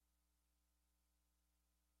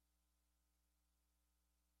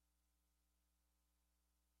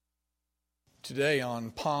Today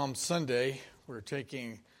on Palm Sunday, we're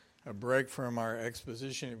taking a break from our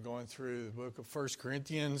exposition of going through the book of 1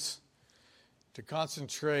 Corinthians to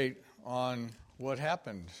concentrate on what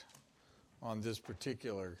happened on this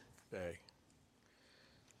particular day.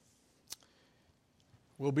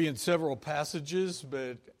 We'll be in several passages,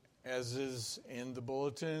 but as is in the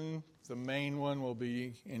bulletin, the main one will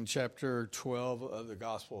be in chapter 12 of the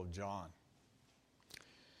Gospel of John.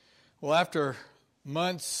 Well, after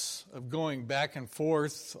months of going back and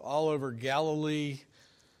forth all over Galilee,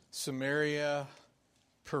 Samaria,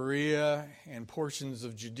 Perea, and portions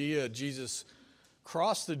of Judea, Jesus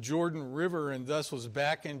crossed the Jordan River and thus was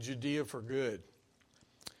back in Judea for good.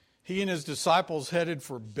 He and his disciples headed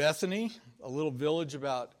for Bethany, a little village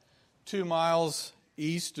about 2 miles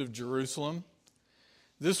east of Jerusalem.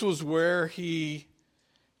 This was where he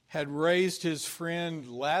had raised his friend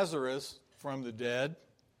Lazarus from the dead.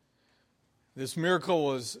 This miracle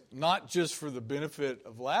was not just for the benefit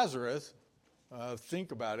of Lazarus.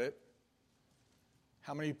 Think about it.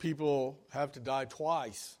 How many people have to die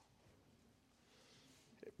twice?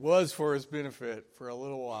 It was for his benefit for a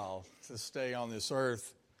little while to stay on this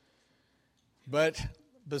earth. But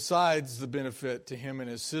besides the benefit to him and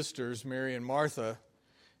his sisters, Mary and Martha,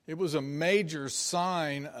 it was a major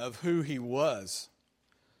sign of who he was,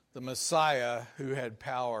 the Messiah who had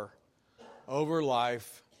power over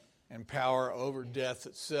life and power over death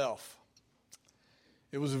itself.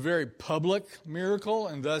 It was a very public miracle,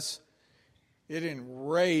 and thus it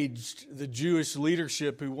enraged the Jewish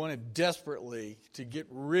leadership who wanted desperately to get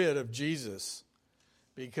rid of Jesus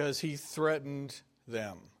because he threatened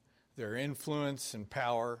them, their influence and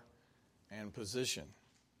power and position.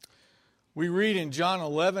 We read in John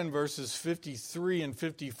 11, verses 53 and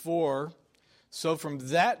 54, "So from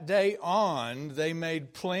that day on, they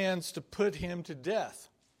made plans to put him to death.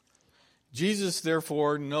 Jesus,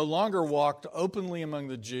 therefore, no longer walked openly among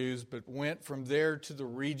the Jews, but went from there to the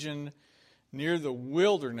region near the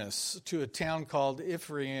wilderness to a town called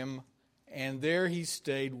Ephraim, and there he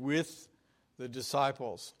stayed with the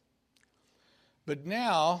disciples." But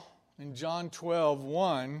now, in John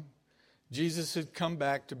 12:1, Jesus had come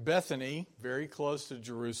back to Bethany, very close to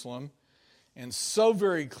Jerusalem, and so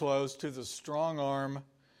very close to the strong arm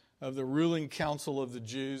of the ruling council of the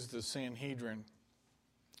Jews, the Sanhedrin.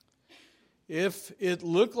 If it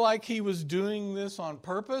looked like he was doing this on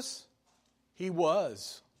purpose, he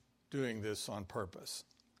was doing this on purpose.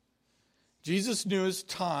 Jesus knew his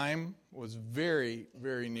time was very,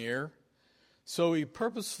 very near, so he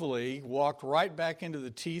purposefully walked right back into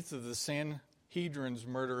the teeth of the Sanhedrin's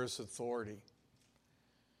murderous authority.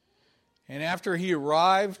 And after he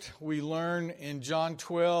arrived, we learn in John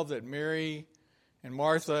 12 that Mary and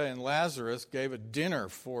Martha and Lazarus gave a dinner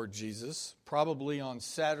for Jesus, probably on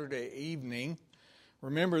Saturday evening.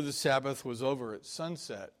 Remember, the Sabbath was over at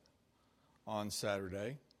sunset on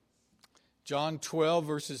Saturday. John 12,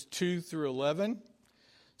 verses 2 through 11.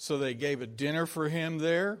 So they gave a dinner for him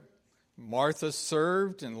there. Martha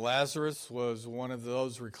served, and Lazarus was one of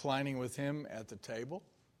those reclining with him at the table.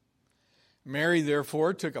 Mary,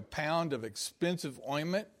 therefore, took a pound of expensive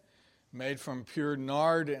ointment made from pure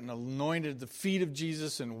nard and anointed the feet of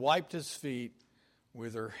Jesus and wiped his feet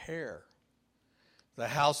with her hair. The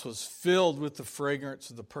house was filled with the fragrance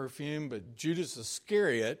of the perfume, but Judas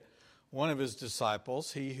Iscariot, one of his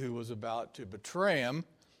disciples, he who was about to betray him,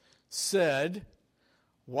 said,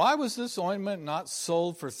 "Why was this ointment not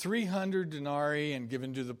sold for 300 denarii and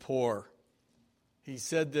given to the poor?" He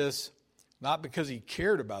said this not because he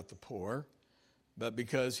cared about the poor, but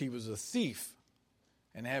because he was a thief.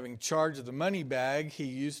 And having charge of the money bag, he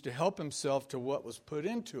used to help himself to what was put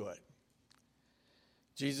into it.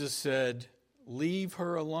 Jesus said, "Leave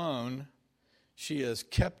her alone. She has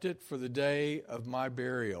kept it for the day of my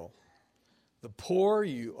burial. The poor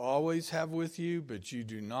you always have with you, but you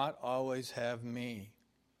do not always have me."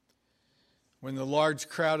 When the large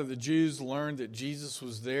crowd of the Jews learned that Jesus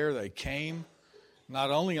was there, they came,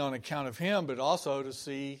 not only on account of him, but also to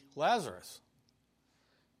see Lazarus,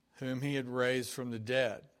 whom he had raised from the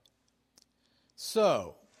dead.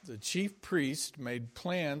 So the chief priest made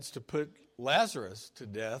plans to put Lazarus to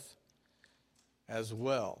death as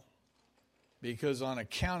well, because on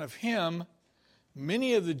account of him,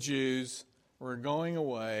 many of the Jews were going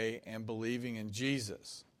away and believing in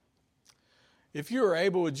Jesus. If you are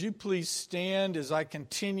able, would you please stand as I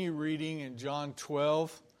continue reading in John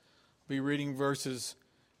 12? I'll be reading verses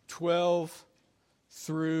 12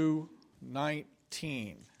 through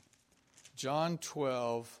 19. John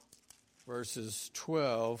 12, verses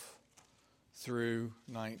 12 through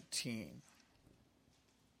 19.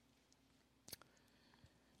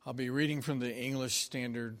 I'll be reading from the English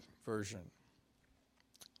Standard Version.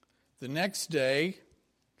 The next day,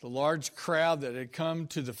 the large crowd that had come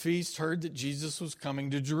to the feast heard that Jesus was coming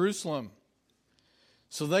to Jerusalem.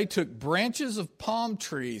 So they took branches of palm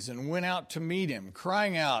trees and went out to meet him,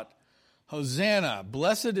 crying out, "Hosanna,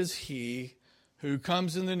 blessed is he who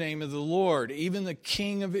comes in the name of the Lord, even the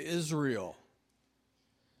King of Israel."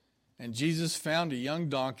 And Jesus found a young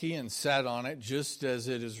donkey and sat on it, just as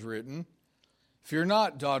it is written, "Fear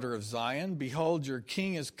not, daughter of Zion. Behold, your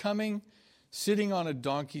king is coming, sitting on a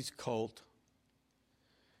donkey's colt."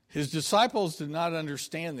 His disciples did not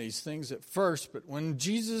understand these things at first, but when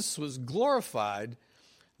Jesus was glorified,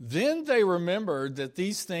 then they remembered that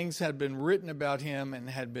these things had been written about him and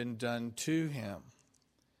had been done to him.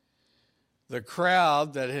 The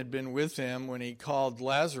crowd that had been with him when he called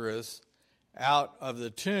Lazarus out of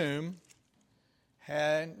the tomb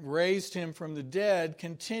had raised him from the dead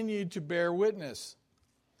continued to bear witness.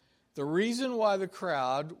 The reason why the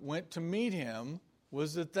crowd went to meet him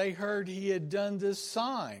was that they heard he had done this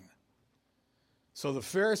sign. So the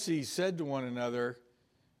Pharisees said to one another,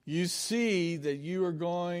 "You see that you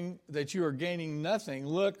are gaining nothing.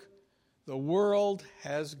 Look, the world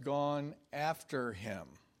has gone after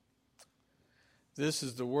him." This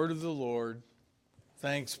is the word of the Lord.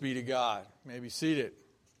 Thanks be to God. You may be seated.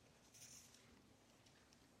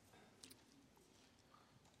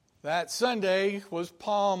 That Sunday was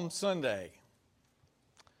Palm Sunday.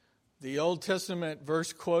 The Old Testament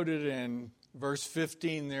verse quoted in verse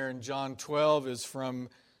 15 there in John 12 is from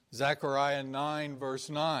Zechariah 9, verse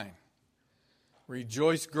 9.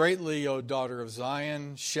 "Rejoice greatly, O daughter of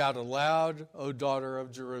Zion. Shout aloud, O daughter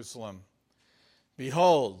of Jerusalem.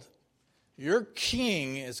 Behold, your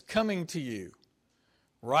king is coming to you.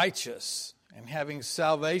 Righteous and having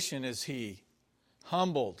salvation is he,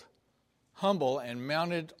 humble and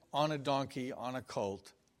mounted on a donkey, on a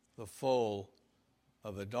colt, the foal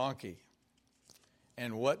of a donkey."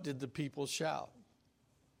 And what did the people shout?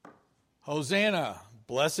 "Hosanna,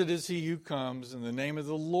 blessed is he who comes in the name of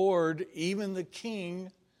the Lord, even the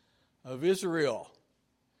King of Israel,"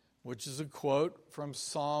 which is a quote from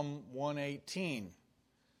Psalm 118,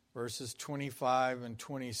 verses 25 and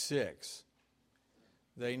 26.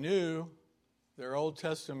 They knew their Old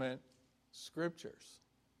Testament scriptures.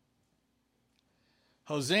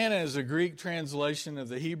 Hosanna is a Greek translation of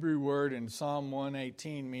the Hebrew word in Psalm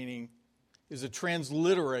 118, is a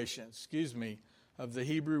transliteration, of the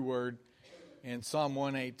Hebrew word in Psalm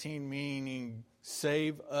 118, meaning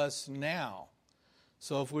 "save us now."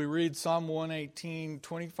 So if we read Psalm 118,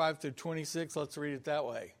 25 through 26, let's read it that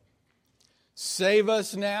way. "Save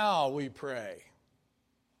us now, we pray.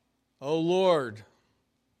 O Lord,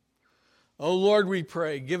 we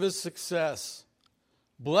pray, give us success.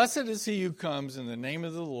 Blessed is he who comes in the name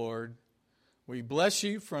of the Lord. We bless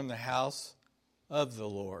you from the house of the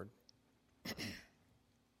Lord."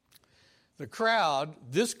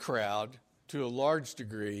 This crowd, to a large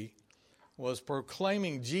degree, was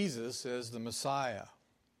proclaiming Jesus as the Messiah.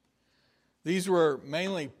 These were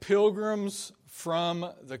mainly pilgrims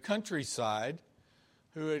from the countryside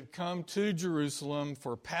who had come to Jerusalem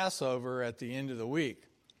for Passover at the end of the week.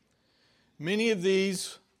 Many of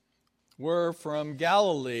these were from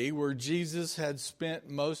Galilee, where Jesus had spent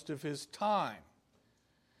most of his time.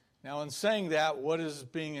 Now, in saying that, what is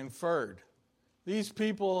being inferred? These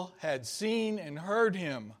people had seen and heard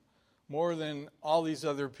him more than all these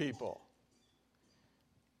other people,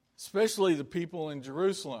 especially the people in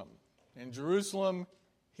Jerusalem. In Jerusalem,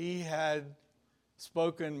 he had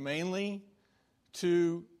spoken mainly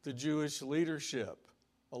to the Jewish leadership,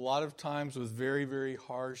 a lot of times with very, very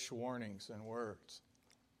harsh warnings and words.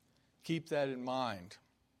 Keep that in mind.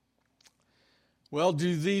 Well,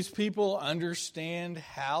 do these people understand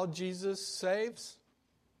how Jesus saves?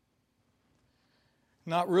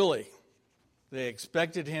 Not really. They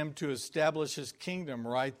expected him to establish his kingdom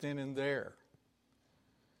right then and there.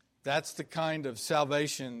 That's the kind of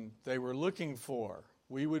salvation they were looking for.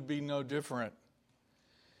 We would be no different.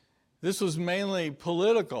 This was mainly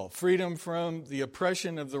political, freedom from the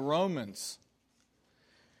oppression of the Romans.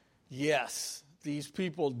 Yes, these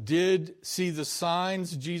people did see the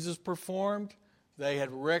signs Jesus performed. They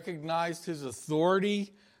had recognized his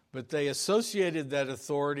authority, but they associated that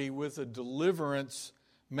authority with a deliverance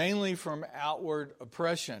mainly from outward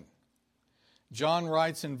oppression. John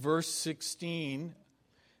writes in verse 16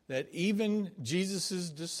 that even Jesus'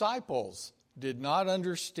 disciples did not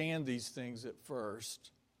understand these things at first.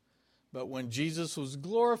 But when Jesus was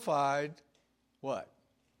glorified, what?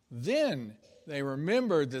 Then they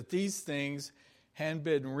remembered that these things had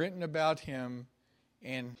been written about him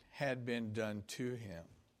and had been done to him.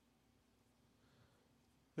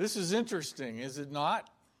 This is interesting, is it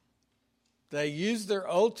not? They used their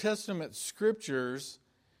Old Testament scriptures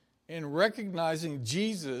in recognizing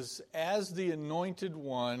Jesus as the anointed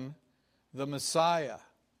one, the Messiah.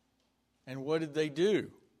 And what did they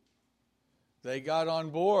do? They got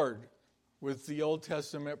on board with the Old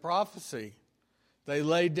Testament prophecy. They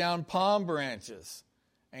laid down palm branches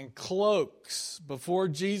and cloaks before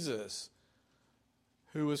Jesus,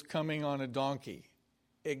 who was coming on a donkey,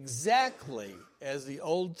 exactly as the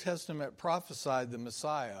Old Testament prophesied the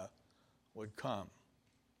Messiah would come.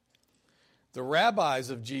 The rabbis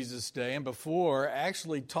of Jesus' day and before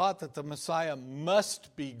actually taught that the Messiah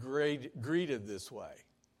must be greeted this way.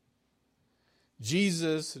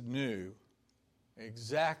 Jesus knew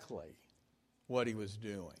exactly what he was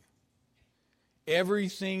doing.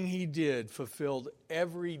 Everything he did fulfilled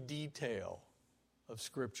every detail of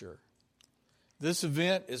Scripture. This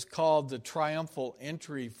event is called the triumphal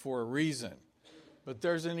entry for a reason, but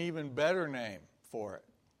there's an even better name for it: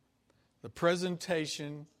 the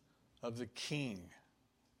presentation of the King.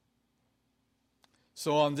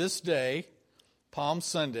 So on this day, Palm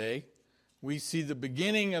Sunday, we see the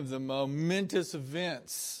beginning of the momentous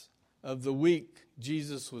events of the week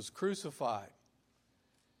Jesus was crucified.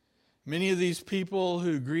 Many of these people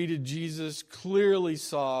who greeted Jesus clearly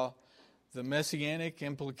saw the messianic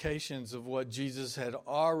implications of what Jesus had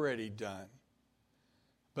already done.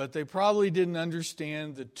 But they probably didn't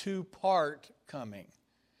understand the two-part coming.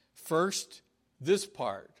 First, this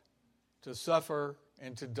part, to suffer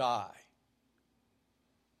and to die.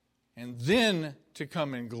 And then to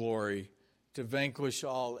come in glory, to vanquish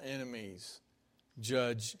all enemies,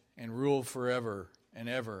 judge and rule forever and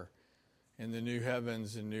ever in the new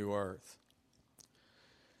heavens and new earth.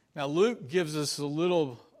 Now, Luke gives us a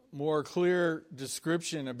little more clear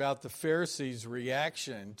description about the Pharisees'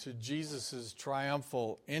 reaction to Jesus'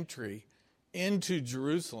 triumphal entry into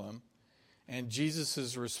Jerusalem and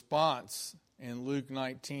Jesus' response in Luke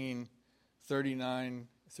 19:39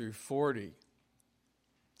 through 40.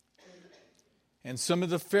 And some of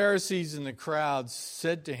the Pharisees in the crowd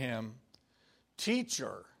said to him,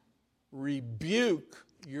 "Teacher, rebuke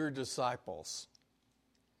your disciples."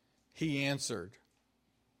 He answered,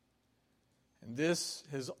 and this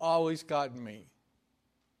has always gotten me,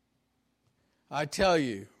 "I tell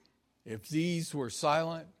you, if these were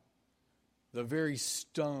silent, the very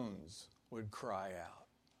stones would cry out."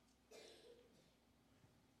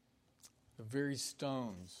 The very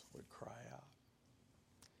stones would cry out.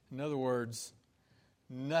 In other words,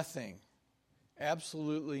 nothing,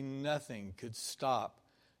 absolutely nothing could stop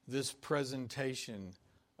this presentation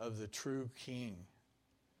of the true King.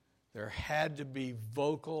 There had to be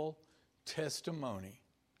vocal testimony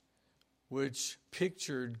which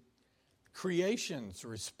pictured creation's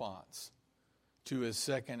response to his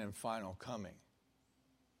second and final coming.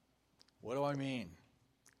 What do I mean?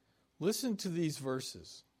 Listen to these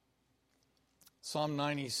verses. Psalm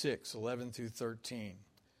 96, 11 through 13.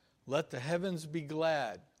 Let the heavens be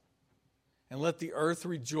glad, and let the earth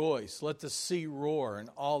rejoice. Let the sea roar and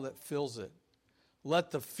all that fills it.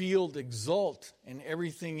 Let the field exult and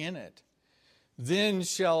everything in it. Then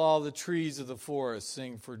shall all the trees of the forest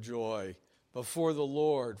sing for joy before the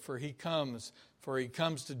Lord, for he comes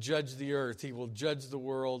to judge the earth. He will judge the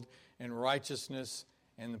world in righteousness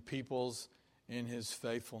and the peoples in his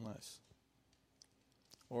faithfulness.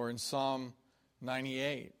 Or in Psalm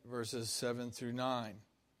 98, verses 7 through 9.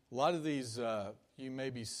 A lot of these you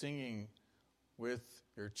may be singing with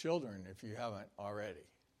your children if you haven't already.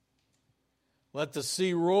 Let the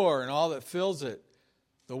sea roar and all that fills it,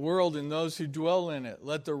 the world and those who dwell in it.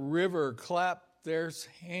 Let the river clap their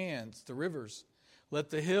hands, the rivers. Let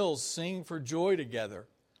the hills sing for joy together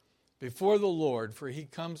before the Lord, for he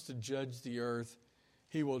comes to judge the earth.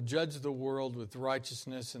 He will judge the world with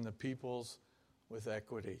righteousness and the peoples with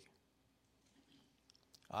equity.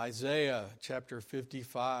 Isaiah chapter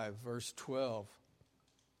 55, verse 12.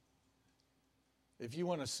 If you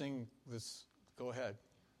want to sing this, go ahead.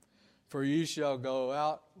 For you shall go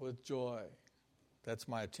out with joy. That's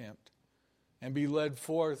my attempt. And be led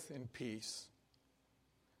forth in peace.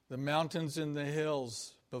 The mountains and the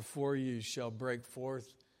hills before you shall break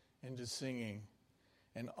forth into singing,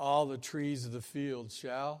 and all the trees of the field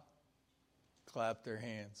shall clap their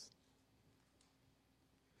hands.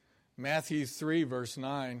 Matthew 3, verse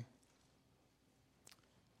 9.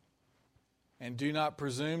 And do not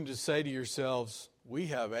presume to say to yourselves, we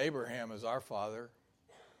have Abraham as our father.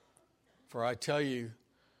 For I tell you,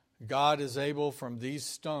 God is able from these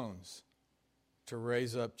stones to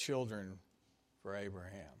raise up children for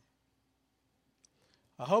Abraham.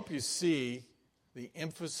 I hope you see the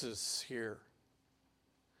emphasis here.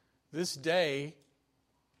 This day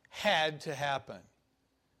had to happen.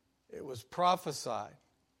 It was prophesied.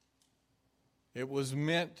 It was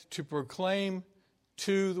meant to proclaim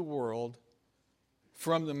to the world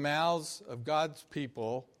from the mouths of God's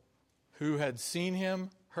people who had seen him,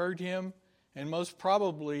 heard him, and most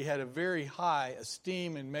probably had a very high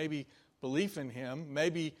esteem and maybe belief in him.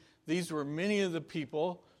 Maybe these were many of the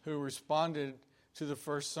people who responded to the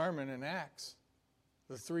first sermon in Acts,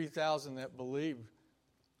 the 3,000 that believed.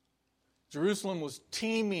 Jerusalem was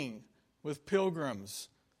teeming with pilgrims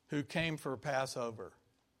who came for Passover.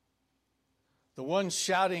 The one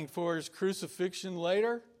shouting for his crucifixion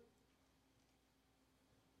later,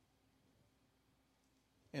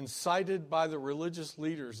 incited by the religious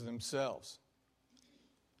leaders themselves.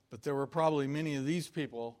 But there were probably many of these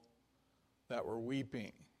people that were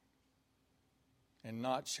weeping and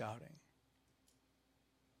not shouting.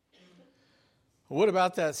 What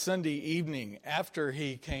about that Sunday evening after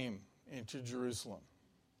he came into Jerusalem?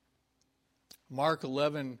 Mark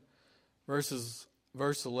 11, verse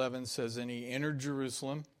 11 says, "And he entered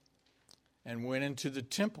Jerusalem and went into the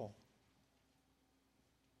temple.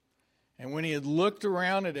 And when he had looked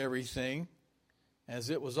around at everything, as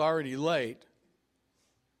it was already late,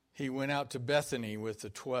 he went out to Bethany with the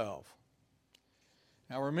 12.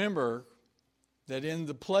 Now remember that in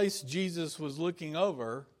the place Jesus was looking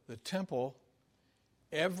over, the temple,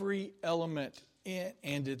 every element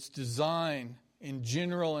and its design in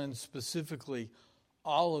general and specifically,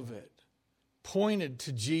 all of it pointed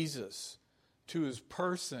to Jesus, to his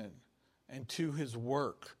person, and to his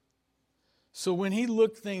work. So when he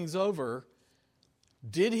looked things over,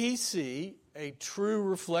 did he see a true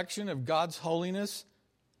reflection of God's holiness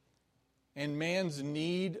and man's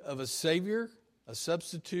need of a Savior, a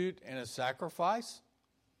substitute, and a sacrifice?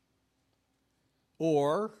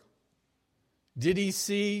 Or did he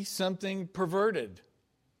see something perverted,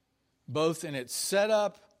 both in its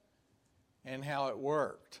setup and how it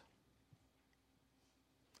worked?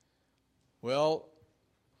 Well,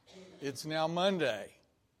 it's now Monday.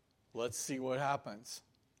 Let's see what happens.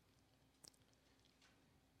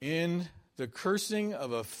 In the cursing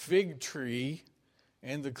of a fig tree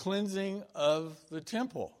and the cleansing of the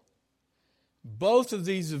temple. Both of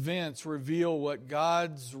these events reveal what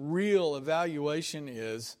God's real evaluation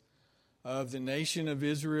is of the nation of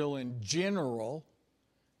Israel in general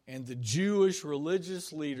and the Jewish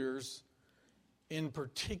religious leaders in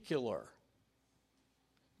particular.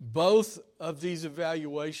 Both of these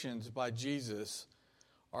evaluations by Jesus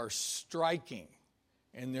are striking,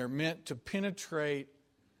 and they're meant to penetrate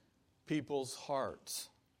people's hearts.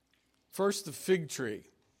 First, the fig tree.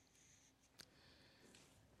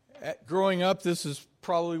 Growing up, this is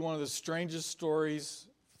probably one of the strangest stories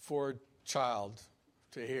for a child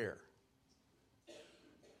to hear.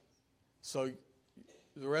 So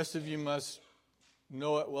the rest of you must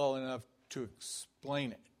know it well enough to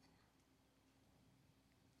explain it.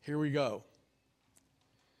 Here we go.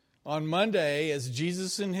 On Monday, as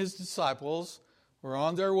Jesus and his disciples were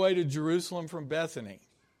on their way to Jerusalem from Bethany,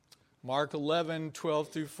 Mark 11, 12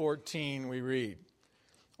 through 14, we read,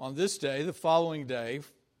 "On this day, the following day,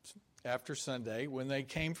 after Sunday, when they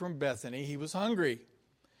came from Bethany, he was hungry.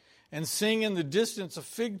 And seeing in the distance a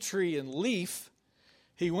fig tree and leaf,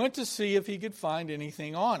 he went to see if he could find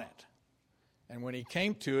anything on it. And when he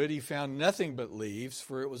came to it, he found nothing but leaves,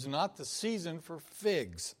 for it was not the season for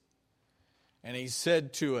figs. And he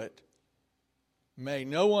said to it, 'May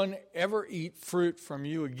no one ever eat fruit from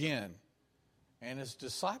you again.' And his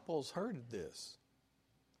disciples heard this."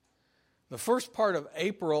 The first part of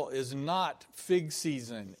April is not fig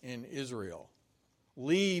season in Israel.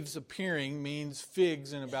 Leaves appearing means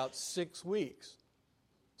figs in about 6 weeks.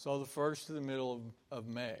 So the first to the middle of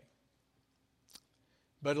May.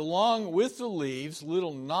 But along with the leaves,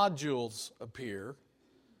 little nodules appear,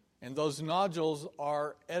 and those nodules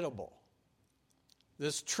are edible.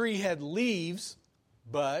 This tree had leaves,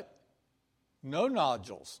 but no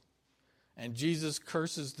nodules. And Jesus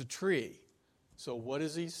curses the tree. So what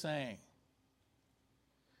is he saying?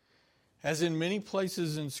 As in many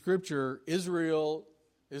places in Scripture, Israel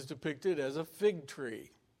is depicted as a fig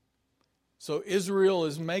tree. So Israel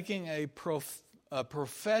is making a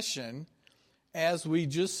profession, as we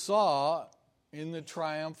just saw in the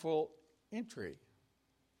triumphal entry.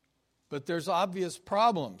 But there's obvious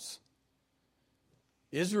problems.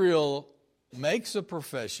 Israel makes a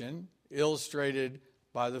profession illustrated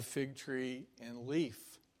by the fig tree and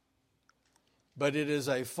leaf. But it is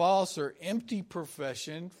a false or empty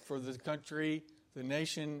profession for the country, the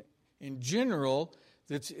nation in general,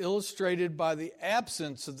 that's illustrated by the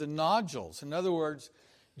absence of the nodules. In other words,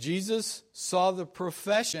 Jesus saw the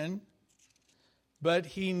profession, but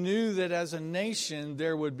he knew that as a nation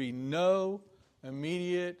there would be no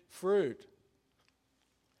immediate fruit.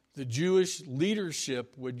 The Jewish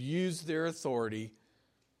leadership would use their authority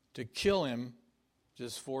to kill him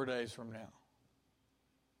just 4 days from now.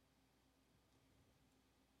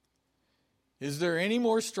 Is there any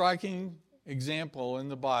more striking example in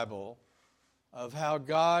the Bible of how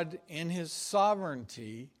God, in His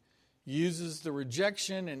sovereignty, uses the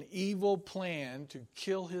rejection and evil plan to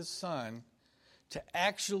kill His Son to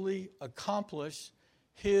actually accomplish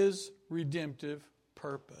His redemptive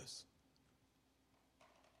purpose?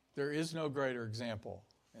 There is no greater example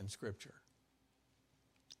in Scripture.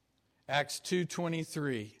 Acts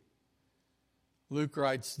 2:23. Luke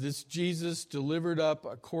writes, "This Jesus delivered up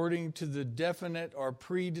according to the definite or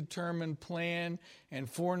predetermined plan and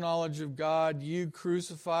foreknowledge of God, you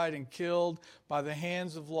crucified and killed by the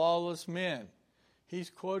hands of lawless men." He's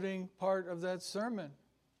quoting part of that sermon.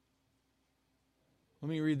 Let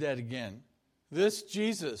me read that again. "This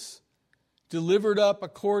Jesus delivered up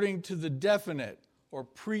according to the definite or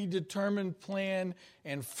predetermined plan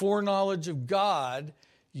and foreknowledge of God,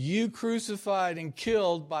 you crucified and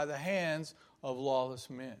killed by the hands of lawless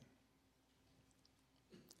men."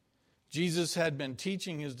 Jesus had been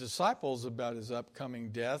teaching His disciples about His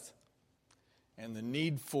upcoming death and the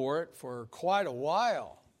need for it for quite a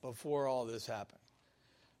while before all this happened.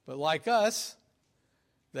 But like us,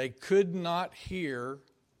 they could not hear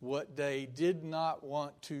what they did not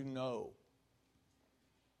want to know.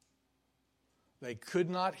 They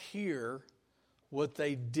could not hear what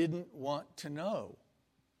they didn't want to know.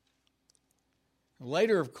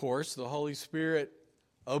 Later, of course, the Holy Spirit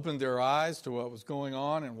opened their eyes to what was going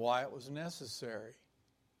on and why it was necessary.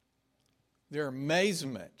 Their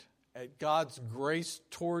amazement at God's grace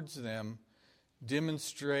towards them,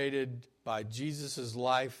 demonstrated by Jesus'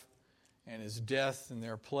 life and His death in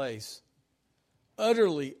their place,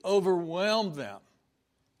 utterly overwhelmed them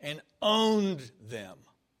and owned them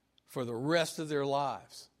for the rest of their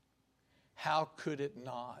lives. How could it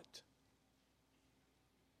not?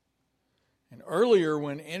 And earlier,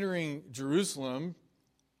 when entering Jerusalem,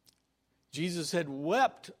 Jesus had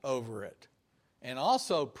wept over it and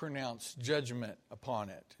also pronounced judgment upon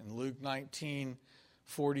it. And Luke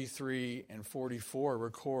 19:43 and 44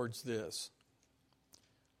 records this.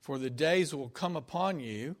 "For the days will come upon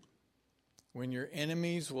you when your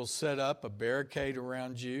enemies will set up a barricade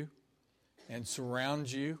around you and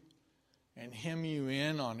surround you and hem you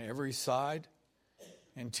in on every side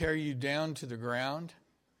and tear you down to the ground,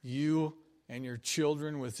 you and your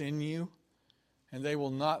children within you, and they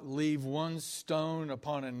will not leave one stone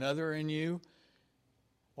upon another in you."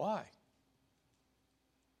 Why?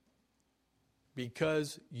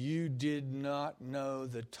 "Because you did not know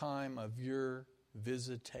the time of your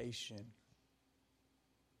visitation."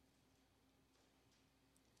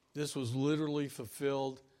 This was literally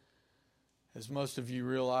fulfilled, as most of you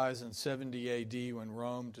realize, in 70 AD when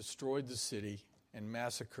Rome destroyed the city and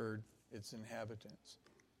massacred its inhabitants.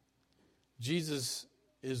 Jesus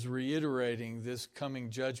is reiterating this coming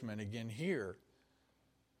judgment again here,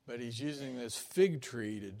 but He's using this fig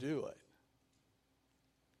tree to do it.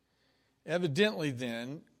 Evidently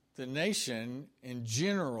then, the nation in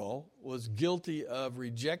general was guilty of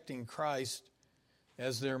rejecting Christ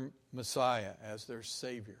as their Messiah, as their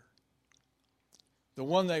Savior. The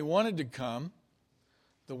one they wanted to come,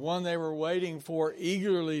 the one they were waiting for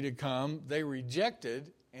eagerly to come, they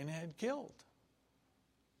rejected and had killed.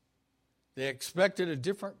 They expected a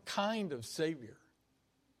different kind of Savior.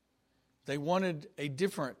 They wanted a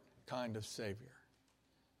different kind of Savior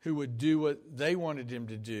who would do what they wanted Him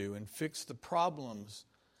to do and fix the problems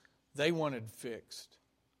they wanted fixed.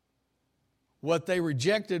 What they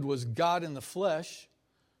rejected was God in the flesh,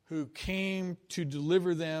 who came to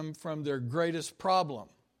deliver them from their greatest problem,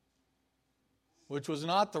 which was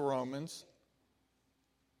not the Romans.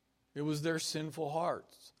 It was their sinful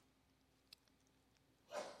hearts.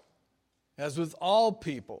 As with all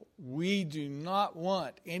people, we do not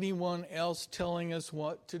want anyone else telling us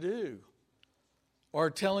what to do or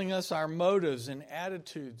telling us our motives and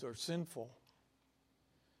attitudes are sinful.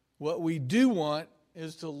 What we do want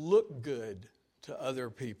is to look good to other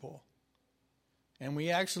people. And we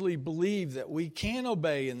actually believe that we can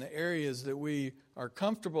obey in the areas that we are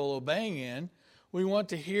comfortable obeying in. We want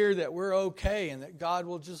to hear that we're okay and that God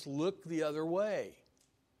will just look the other way.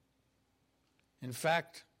 In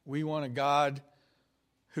fact, we want a God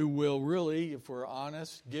who will really, if we're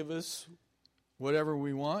honest, give us whatever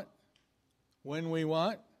we want, when we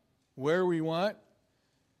want, where we want,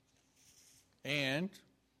 and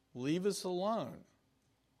leave us alone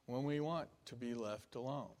when we want to be left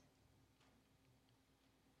alone.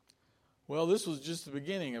 Well, this was just the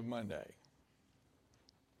beginning of Monday.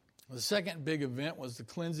 The second big event was the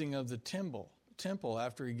cleansing of the temple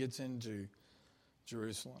after he gets into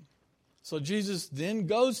Jerusalem. So Jesus then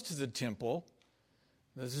goes to the temple.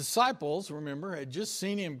 The disciples, remember, had just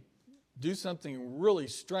seen him do something really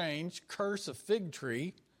strange, curse a fig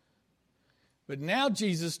tree. But now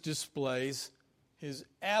Jesus displays his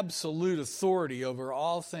absolute authority over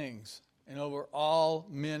all things and over all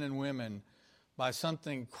men and women by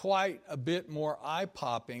something quite a bit more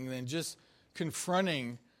eye-popping than just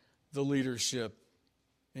confronting the leadership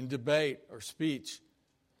in debate or speech.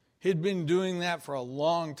 He'd been doing that for a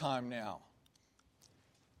long time now.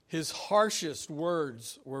 His harshest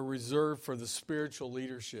words were reserved for the spiritual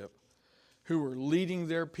leadership who were leading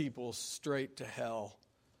their people straight to hell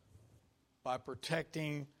by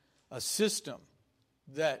protecting a system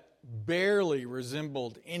that barely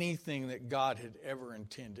resembled anything that God had ever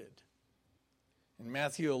intended. In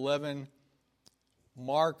Matthew 11,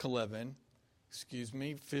 Mark 11,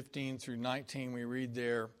 15 through 19, we read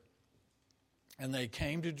there, "And they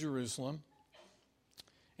came to Jerusalem,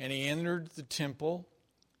 and he entered the temple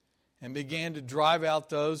and began to drive out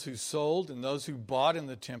those who sold and those who bought in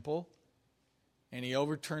the temple. And he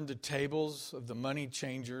overturned the tables of the money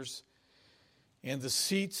changers and the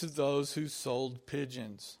seats of those who sold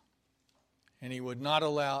pigeons. And he would not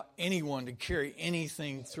allow anyone to carry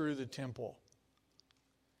anything through the temple.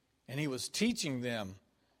 And he was teaching them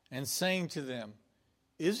and saying to them,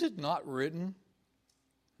 'Is it not written,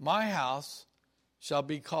 my house shall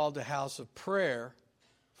be called a house of prayer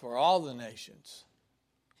for all the nations?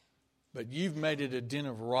 But you've made it a den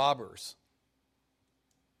of robbers.'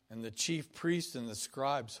 And the chief priests and the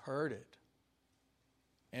scribes heard it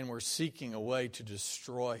and were seeking a way to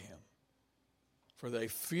destroy him. For they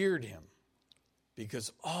feared him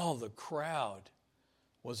because all the crowd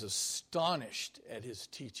was astonished at his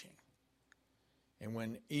teaching. And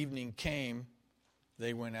when evening came,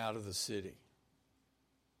 they went out of the city."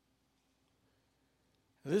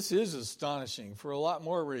 This is astonishing for a lot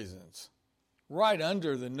more reasons. Right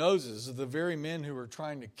under the noses of the very men who were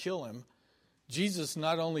trying to kill him, Jesus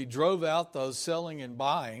not only drove out those selling and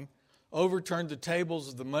buying, overturned the tables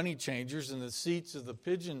of the money changers and the seats of the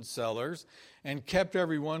pigeon sellers, and kept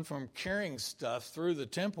everyone from carrying stuff through the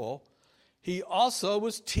temple, he also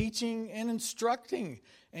was teaching and instructing.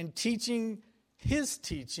 And his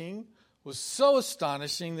teaching was so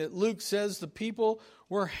astonishing that Luke says the people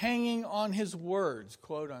were hanging on his words,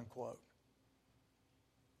 quote unquote.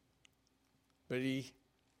 But he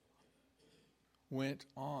went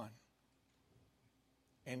on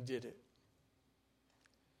and did it.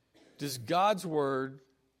 Does God's word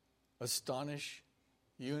astonish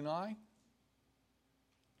you and I?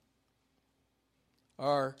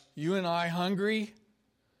 Are you and I hungry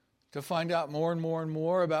to find out more and more and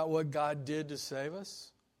more about what God did to save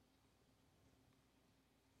us?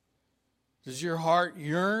 Does your heart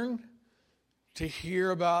yearn to hear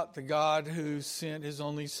about the God who sent his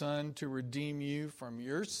only Son to redeem you from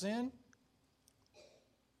your sin?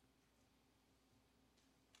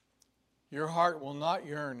 Your heart will not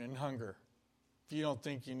yearn and hunger if you don't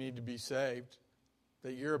think you need to be saved,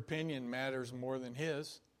 that your opinion matters more than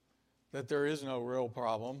his, that there is no real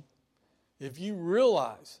problem. If you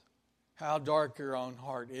realize how dark your own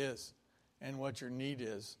heart is and what your need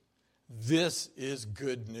is, this is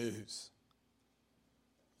good news.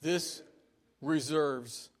 This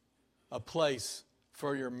reserves a place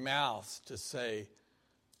for your mouth to say,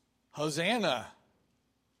 "Hosanna,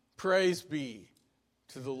 praise be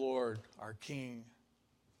to the Lord our King."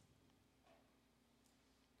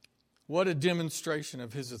 What a demonstration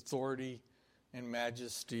of his authority and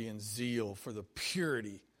majesty and zeal for the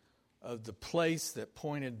purity of the place that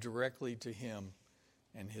pointed directly to him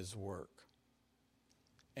and his work.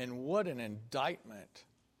 And what an indictment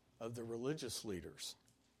of the religious leaders.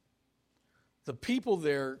 The people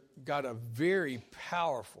there got a very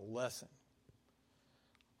powerful lesson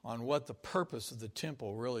on what the purpose of the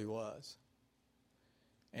temple really was.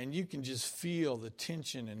 And you can just feel the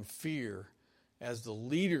tension and fear as the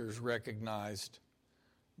leaders recognized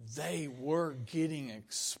they were getting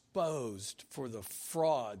exposed for the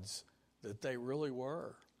frauds that they really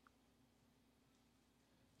were.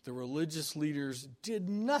 The religious leaders did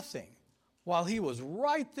nothing while he was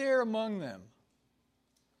right there among them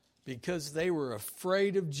because they were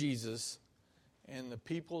afraid of Jesus and the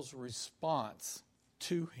people's response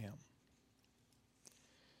to him.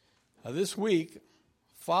 Now, this week,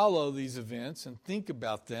 follow these events and think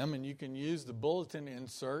about them, and you can use the bulletin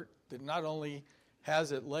insert that not only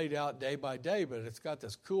has it laid out day by day, but it's got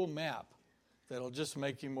this cool map that'll just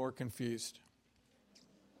make you more confused.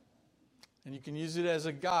 And you can use it as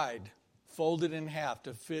a guide, fold it in half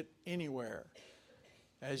to fit anywhere.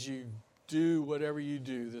 as you do whatever you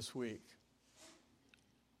do this week.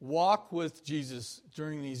 Walk with Jesus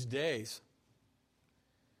during these days.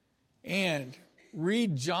 And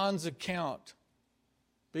read John's account,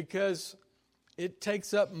 because it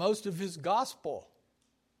takes up most of his gospel.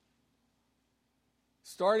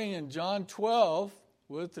 Starting in John 12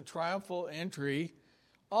 with the triumphal entry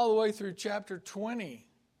all the way through chapter 20.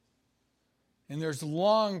 And there's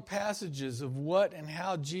long passages of what and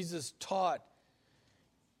how Jesus taught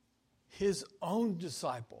his own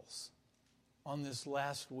disciples on this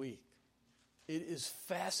last week. It is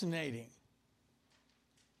fascinating.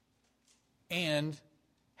 And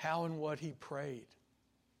how and what he prayed.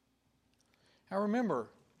 Now remember,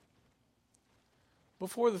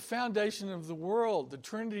 before the foundation of the world, the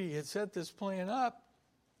Trinity had set this plan up.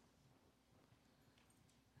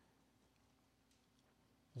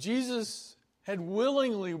 Jesus had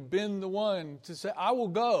willingly been the one to say, I will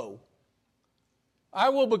go. I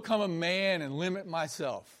will become a man and limit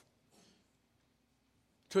myself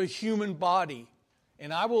to a human body.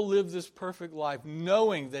 And I will live this perfect life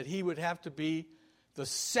knowing that he would have to be the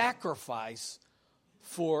sacrifice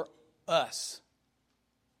for us.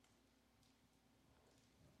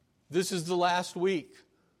 This is the last week.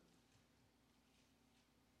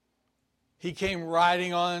 He came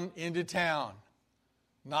riding on into town,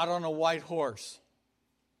 not on a white horse,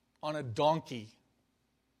 on a donkey.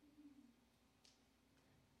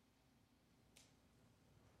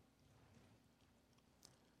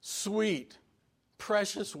 Sweet,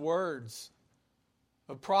 precious words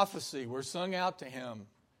of prophecy were sung out to him,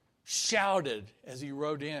 shouted as he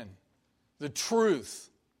rode in. The truth.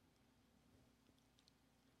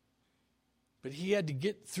 But he had to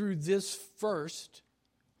get through this first,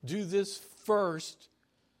 do this first,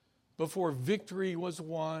 before victory was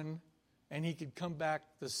won and he could come back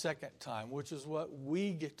the second time, which is what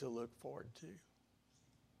we get to look forward to.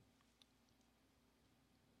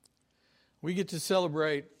 We get to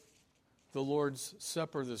celebrate the Lord's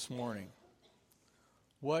Supper this morning.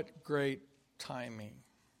 What great timing.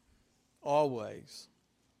 Always.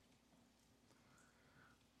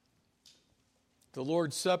 The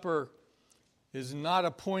Lord's Supper is not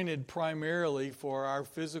appointed primarily for our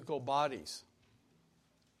physical bodies.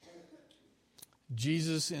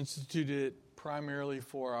 Jesus instituted it primarily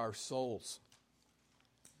for our souls.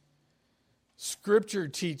 Scripture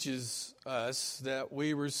teaches us that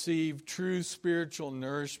we receive true spiritual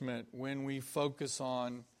nourishment when we focus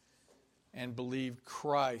on and believe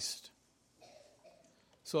Christ.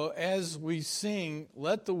 So as we sing,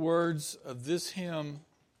 let the words of this hymn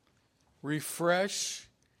refresh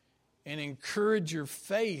and encourage your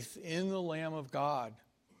faith in the Lamb of God.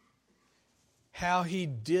 How he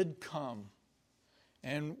did come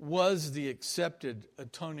and was the accepted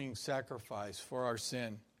atoning sacrifice for our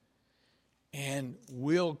sin, and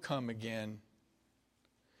will come again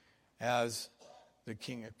as the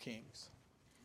King of Kings.